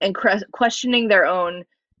whole, and questioning their own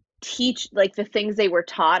like the things they were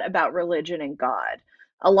taught about religion and God.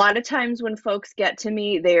 A lot of times when folks get to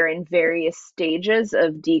me, they are in various stages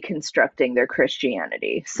of deconstructing their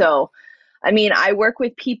Christianity. So, I mean, I work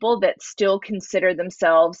with people that still consider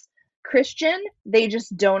themselves Christian. They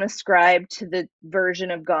just don't ascribe to the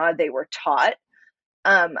version of God they were taught.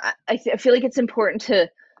 I feel like it's important to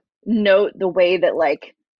note the way that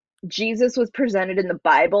like Jesus was presented in the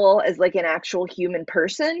Bible as like an actual human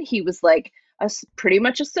person. He was like pretty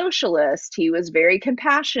much a socialist. He was very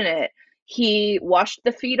compassionate. He washed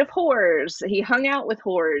the feet of whores. He hung out with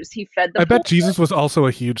whores. He fed the I poor. bet Jesus was also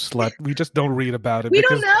a huge slut. We just don't read about it We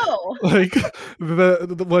don't because know. Like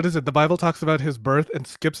what is it? The Bible talks about his birth and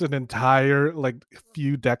skips an entire like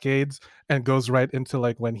few decades and goes right into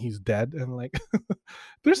like when he's dead and like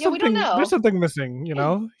Yeah, we don't there's know. something missing, you Yeah.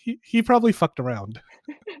 know? He probably fucked around.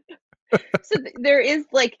 So there is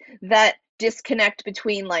like that disconnect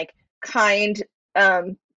between like kind,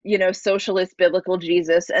 socialist biblical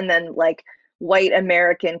Jesus and then like white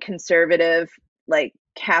American conservative, like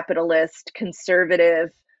capitalist conservative,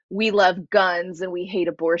 we love guns and we hate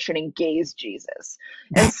abortion and gays Jesus.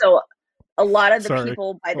 And so a lot of the Sorry.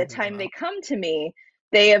 people, by the Oh time they wow. come to me,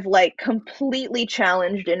 they have like completely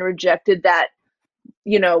challenged and rejected that,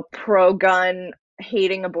 pro gun,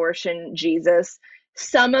 hating abortion Jesus.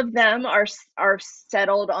 Some of them are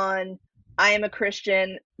settled on, I am a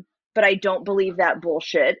Christian, but I don't believe that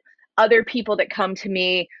bullshit. Other people that come to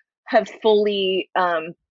me have fully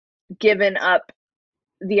given up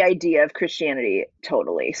the idea of Christianity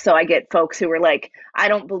totally. So I get folks who are like, I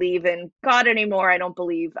don't believe in God anymore. I'm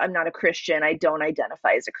not a Christian. I don't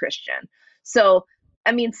identify as a Christian. So,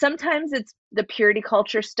 I mean, sometimes it's the purity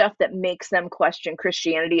culture stuff that makes them question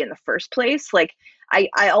Christianity in the first place. Like,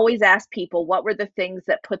 I always ask people, what were the things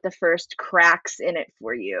that put the first cracks in it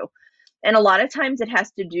for you? And a lot of times it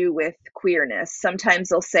has to do with queerness. Sometimes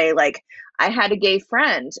they'll say, like, I had a gay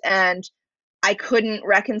friend and I couldn't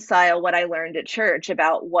reconcile what I learned at church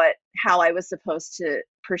about how I was supposed to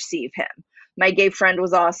perceive him. My gay friend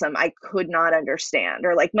was awesome. I could not understand.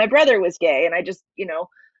 Or like my brother was gay and I just,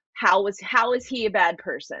 how is he a bad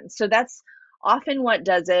person? So that's often what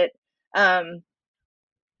does it. Um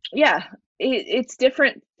yeah, it's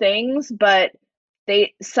different things, but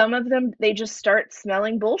some of them they just start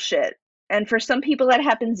smelling bullshit. And for some people that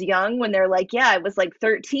happens young when they're like, yeah, I was like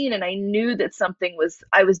 13 and I knew that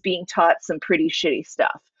I was being taught some pretty shitty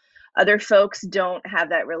stuff. Other folks don't have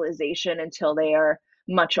that realization until they are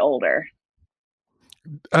much older.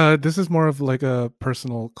 This is more of like a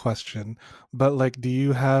personal question, but like, do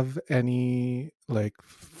you have any like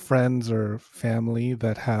friends or family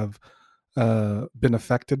that have been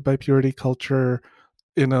affected by purity culture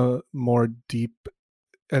in a more deep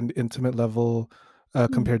and intimate level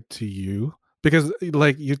Hmm. compared to you? Because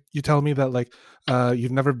like you tell me that like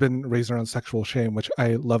you've never been raised around sexual shame, which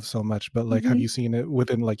I love so much, but like have Hmm. you seen it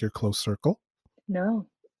within like your close circle? No.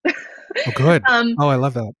 Oh good. um Oh, I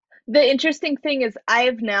love that. the interesting thing is I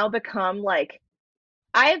have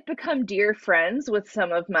become dear friends with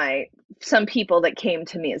some people that came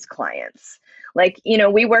to me as clients. Like,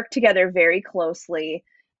 we work together very closely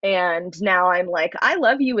and now I'm like, I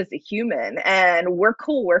love you as a human and we're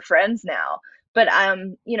cool, we're friends now. But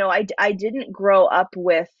I didn't grow up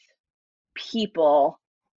with people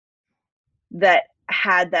that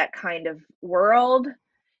had that kind of world.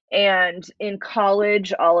 And in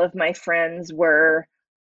college, all of my friends were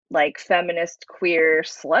like feminist queer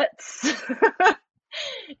sluts.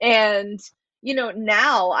 And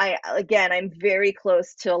now I'm very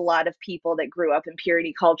close to a lot of people that grew up in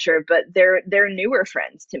purity culture, but they're newer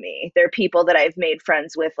friends to me. They're people that I've made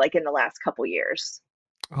friends with like in the last couple years.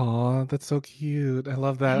 Oh, that's so cute. I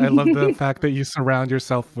love that. I love the fact that you surround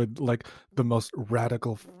yourself with like the most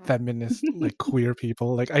radical feminist, like queer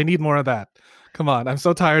people. Like, I need more of that. Come on. I'm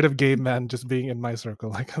so tired of gay men just being in my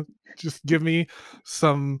circle. Like, just give me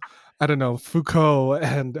some, I don't know, Foucault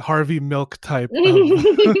and Harvey Milk type of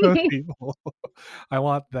people. I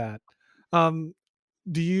want that. Um,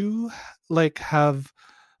 do you like have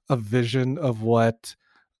a vision of what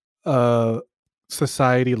uh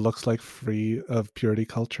society looks like free of purity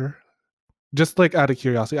culture? Just like out of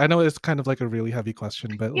curiosity. I know it's kind of like a really heavy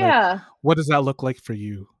question, but like Yeah, what does that look like for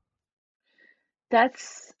you?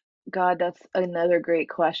 that's God, that's another great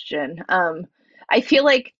question. I feel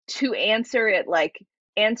like to answering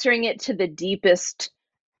it to the deepest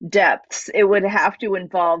depths, it would have to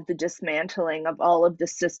involve the dismantling of all of the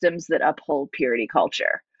systems that uphold purity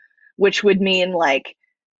culture, which would mean like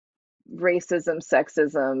racism,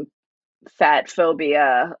 sexism, fat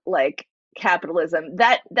phobia, like capitalism.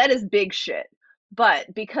 That is big shit.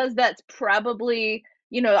 But because that's probably,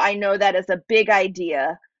 I know that as a big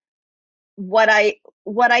idea, what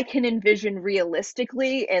I can envision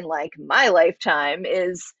realistically in like my lifetime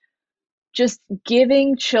is just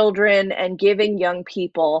giving children and giving young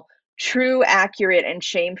people true, accurate, and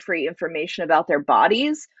shame free information about their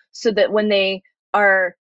bodies so that when they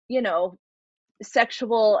are, you know,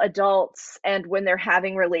 sexual adults and when they're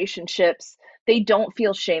having relationships, they don't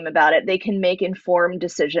feel shame about it. They can make informed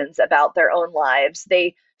decisions about their own lives.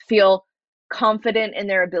 They feel confident in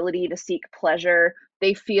their ability to seek pleasure.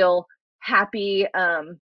 They feel happy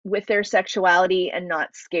with their sexuality and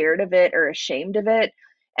not scared of it or ashamed of it.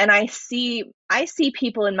 And I see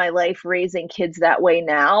people in my life raising kids that way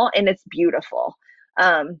now, and it's beautiful.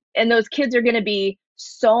 And those kids are going to be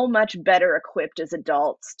so much better equipped as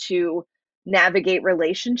adults to navigate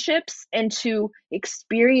relationships and to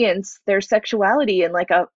experience their sexuality in like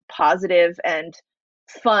a positive and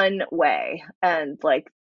fun way. And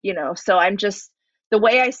like, so I'm just, the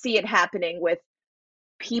way I see it happening with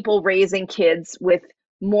people raising kids with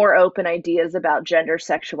more open ideas about gender,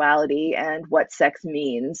 sexuality, and what sex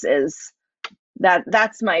means is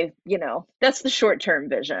that's my, that's the short-term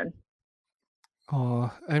vision.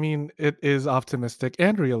 Oh, I mean, it is optimistic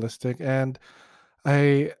and realistic, and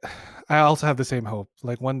I I also have the same hope.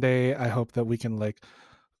 Like one day I hope that we can like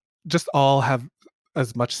just all have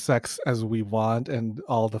as much sex as we want and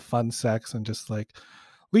all the fun sex and just like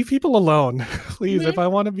leave people alone. Please, if Mhm. I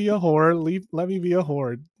want to be a whore, let me be a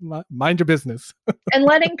whore. Mind your business. And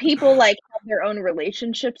letting people like have their own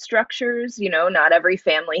relationship structures, not every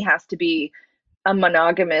family has to be a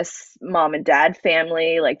monogamous mom and dad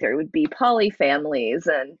family. Like there would be poly families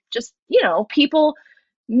and just, people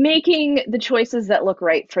making the choices that look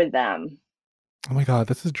right for them. Oh my god,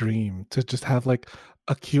 that's a dream to just have like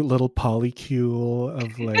a cute little polycule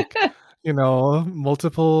of like,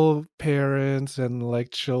 multiple parents and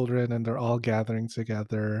like children and they're all gathering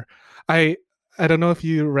together. I I don't know if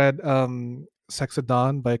you read Sex at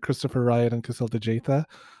Dawn by Christopher Ryan and Casilda Jatha.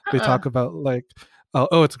 They Uh-uh. talk about like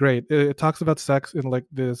oh, it's great. It talks about sex in like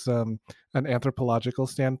this an anthropological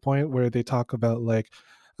standpoint where they talk about like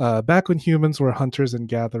back when humans were hunters and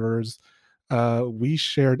gatherers, we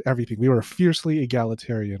shared everything. We were fiercely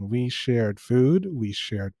egalitarian. We shared food, we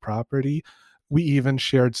shared property, we even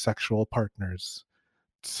shared sexual partners.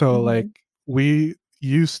 So, like, Hmm. we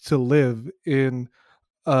used to live in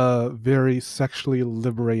a very sexually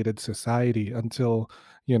liberated society until,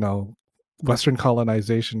 you know, Western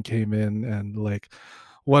colonization came in and, like,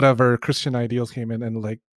 whatever Christian ideals came in and,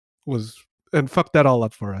 like, was and fucked that all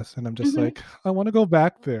up for us. And I'm just Hmm. like, I want to go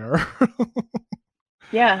back there.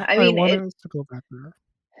 Yeah, I I mean, want us to go back there.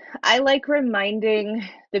 I like reminding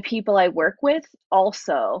the people I work with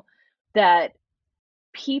also that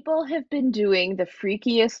people have been doing the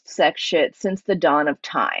freakiest sex shit since the dawn of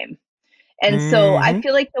time. And so I Mhm.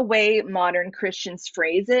 feel like the way modern Christians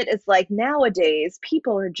phrase it is like nowadays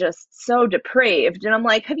people are just so depraved. And I'm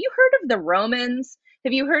like, have you heard of the Romans?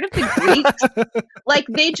 Have you heard of the Greeks? Like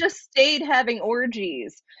they just stayed having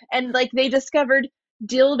orgies and like they discovered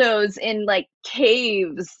dildos in like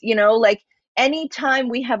caves, like anytime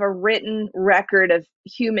we have a written record of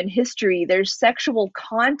human history, there's sexual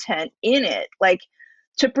content in it. Like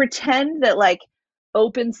to pretend that like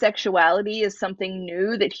open sexuality is something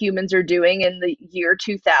new that humans are doing in the year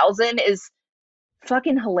 2000 is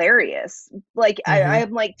fucking hilarious. Like Mhm.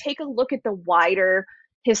 I'm like, take a look at the wider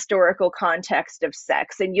historical context of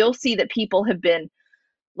sex, and you'll see that people have been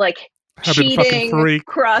like Have been fucking cheating, freaked.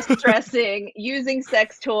 cross-dressing, using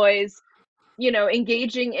sex toys,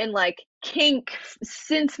 engaging in like kink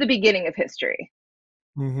since the beginning of history.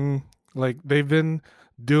 Mhm. Like, they've been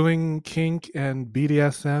doing kink and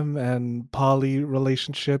BDSM and poly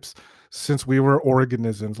relationships since we were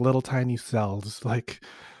organisms, little tiny cells. Like,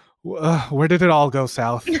 where did it all go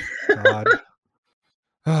south? God.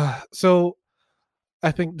 So,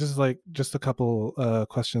 I think just, like, just a couple,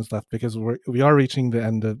 questions left because we are reaching the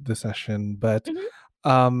end of the session, but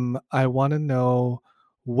Mhm. I want to know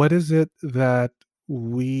what is it that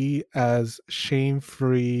we as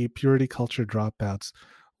shame-free purity culture dropouts,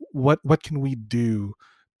 what can we do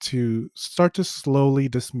to start to slowly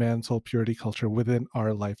dismantle purity culture within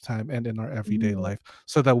our lifetime and in our everyday Mhm. life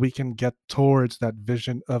so that we can get towards that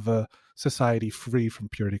vision of a society free from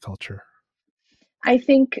purity culture? I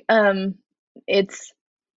think it's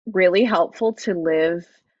really helpful to live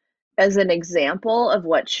as an example of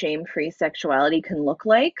what shame-free sexuality can look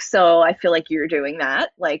like. So I feel like you're doing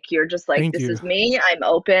that. Like you're just like, Thank this you. is me. I'm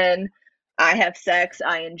open. I have sex.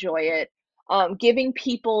 I enjoy it. Giving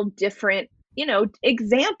people different,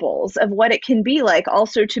 examples of what it can be like.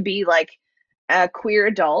 Also to be like a queer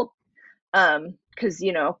adult, because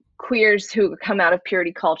queers who come out of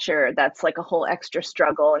purity culture, that's like a whole extra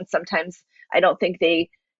struggle, and sometimes I don't think they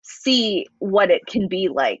see what it can be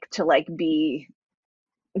like to like be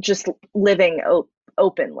just living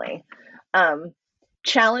openly. um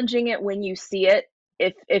Challenging it when you see it,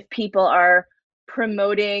 if people are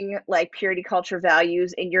promoting like purity culture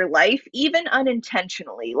values in your life, even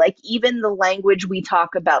unintentionally, like even the language we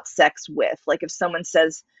talk about sex with, like if someone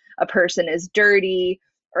says a person is dirty,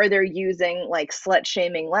 or they're using like slut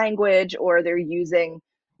shaming language, or they're using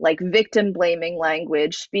like victim blaming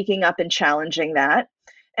language, speaking up and challenging that.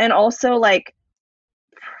 And also like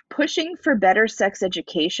pushing for better sex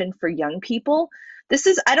education for young people.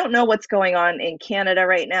 I don't know what's going on in Canada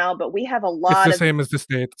right now, but we have a It's lot the of, same as the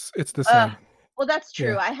States. It's the same. well, that's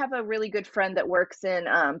true. Yeah. I have a really good friend that works in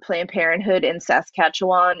Planned Parenthood in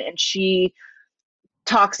Saskatchewan, and she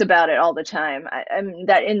talks about it all the time. I'm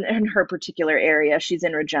that in her particular area, she's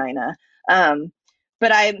in Regina.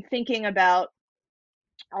 But I'm thinking about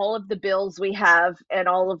all of the bills we have and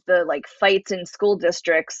all of the like fights in school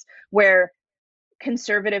districts where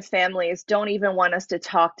conservative families don't even want us to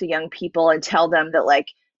talk to young people and tell them that like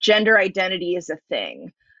gender identity is a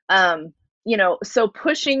thing. So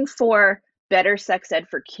pushing for better sex ed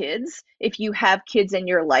for kids, if you have kids in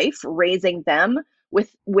your life, raising them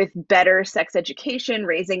with better sex education,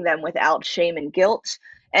 raising them without shame and guilt.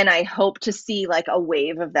 And I hope to see like a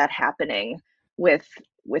wave of that happening with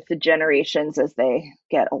the generations as they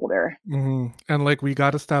get older. And like we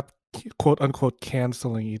got to stop quote unquote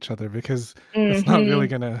canceling each other, because it's not really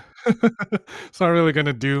Mm-hmm. gonna it's not really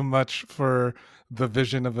gonna do much for the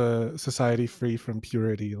vision of a society free from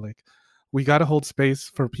purity. Like we got to hold space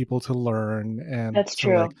for people to learn and That's to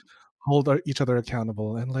like true. hold each other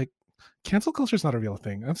accountable. And like cancel culture is not a real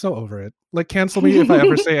thing. I'm so over it. Like cancel me if I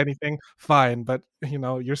ever say anything, fine, but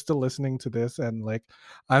you're still listening to this and like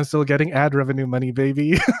I'm still getting ad revenue money,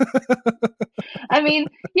 baby. I mean,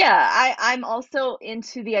 yeah, I'm also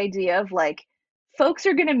into the idea of like folks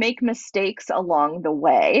are going to make mistakes along the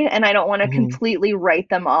way, and I don't want to Mhm, completely write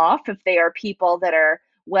them off if they are people that are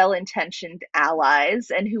well-intentioned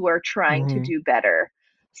allies and who are trying to mhm, do better.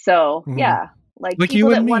 So, mhm. yeah, like Like people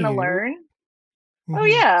you that and want to me. learn. Oh Mhm.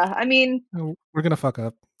 yeah, I mean, We're gonna fuck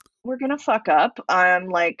up. we're going to fuck up.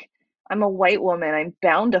 I'm a white woman. I'm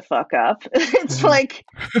bound to fuck up. It's Mhm. like,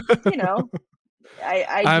 you know,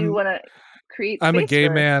 I do I'm want to create I'm a space gay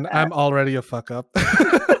for man. that. I'm already a fuck up.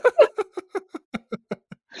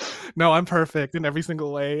 No, I'm perfect in every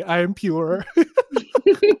single way. I am pure.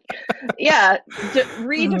 Yeah, Oh my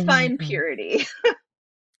redefine god. purity.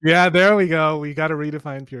 Yeah, there we go. We got to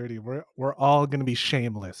redefine purity. We're all gonna be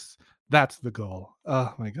shameless. That's the goal.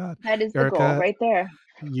 Oh my god, That is the goal Erica, right there.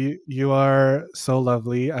 you are so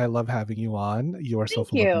lovely. I love having you on. You are so Thank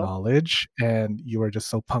full of you. knowledge, and you are just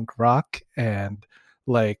so punk rock. And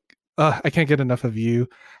like, I can't get enough of you.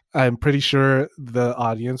 I'm pretty sure the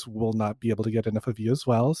audience will not be able to get enough of you as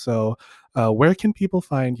well. So, where can people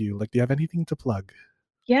find you? Like, do you have anything to plug?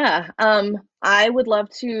 Yeah, I would love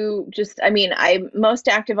to I'm most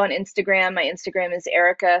active on Instagram. My Instagram is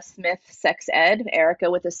Erica Smith Sex Ed,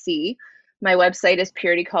 Erica with a C. My website is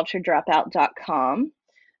purityculturedropout.com.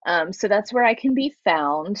 So that's where I can be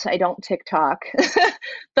found. I don't TikTok.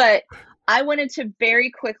 But I wanted to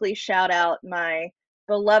very quickly shout out my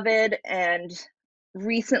beloved and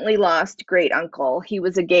recently lost great uncle. He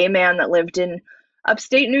was a gay man that lived in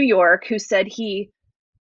upstate New York who said he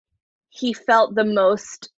felt the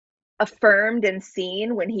most affirmed and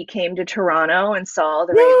seen when he came to Toronto and saw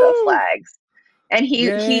the rainbow Woo! flags. And he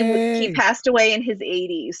Yay! passed away in his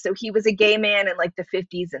 80s. So he was a gay man in like the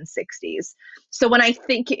 50s and 60s. So when I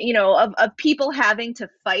think, of people having to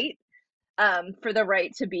fight for the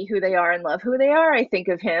right to be who they are and love who they are, I think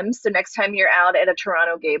of him. So next time you're out at a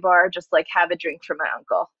Toronto gay bar, just like have a drink for my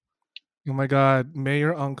uncle. Oh my god, may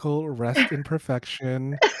your uncle rest in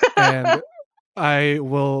perfection, and I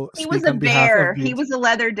will He was speak a on behalf of bear. the He was a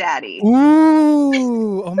leather daddy.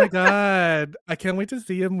 Ooh! Oh my god. I can't wait to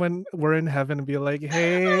see him when we're in heaven and be like,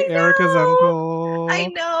 "Hey, I Erica's know. I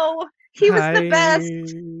uncle. know. He was the best. Hi."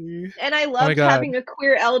 And I Oh my loved god. having a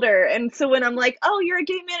queer elder. And so when I'm like, oh, you're a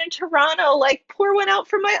gay man in Toronto, like pour one out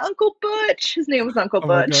for my Uncle Butch. His name was Uncle Oh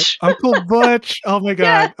my god. Butch. Uncle Butch. Oh my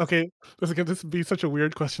Yeah. god. Okay, this would be such a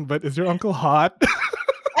weird question, but is your uncle hot?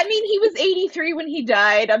 I mean, he was 83 when he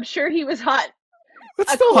died. I'm sure he was hot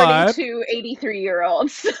That's still according hot. to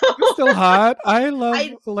 83-year-olds. So It's still hot. I love,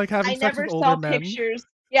 I like, having I sex never with older saw men. pictures.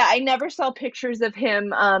 Yeah, I never saw pictures of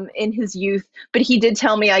him in his youth, but he did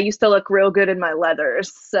tell me I used to look real good in my leathers.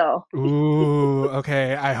 So Ooh,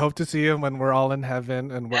 okay. I hope to see him when we're all in heaven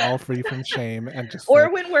and we're all free from shame and just or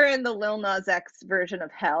like, when we're in the Lil Nas X version of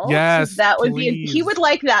hell, because yes, that would be he would please.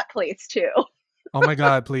 like that place too. Oh my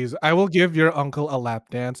god, please. I will give your uncle a lap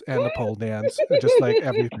dance and a pole dance, just like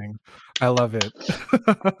everything. I love it.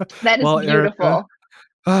 That is Well, Erica,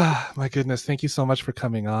 beautiful. my goodness, thank you so much for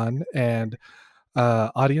coming on. And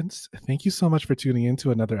audience, thank you so much for tuning in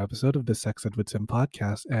to another episode of the Sex Ed with Tim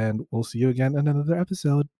podcast. And we'll see you again in another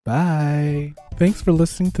episode. Bye. Thanks for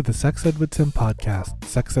listening to the Sex Ed with Tim podcast.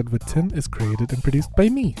 Sex Ed with Tim is created and produced by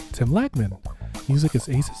me, Tim Lagman. Music is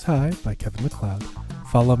Aces High by Kevin MacLeod.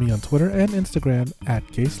 Follow me on Twitter and Instagram at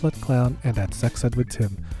GaySlutClown and at Sex Ed with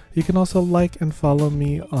Tim. You can also like and follow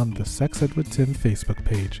me on the Sex Ed with Tim Facebook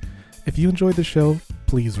page. If you enjoyed the show,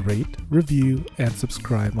 please rate, review, and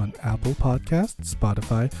subscribe on Apple Podcasts,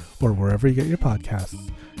 Spotify, or wherever you get your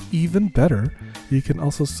podcasts. Even better, you can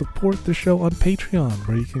also support the show on Patreon,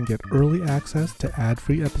 where you can get early access to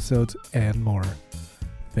ad-free episodes and more.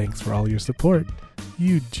 Thanks for all your support,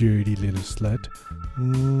 you dirty little slut.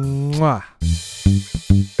 Mwah!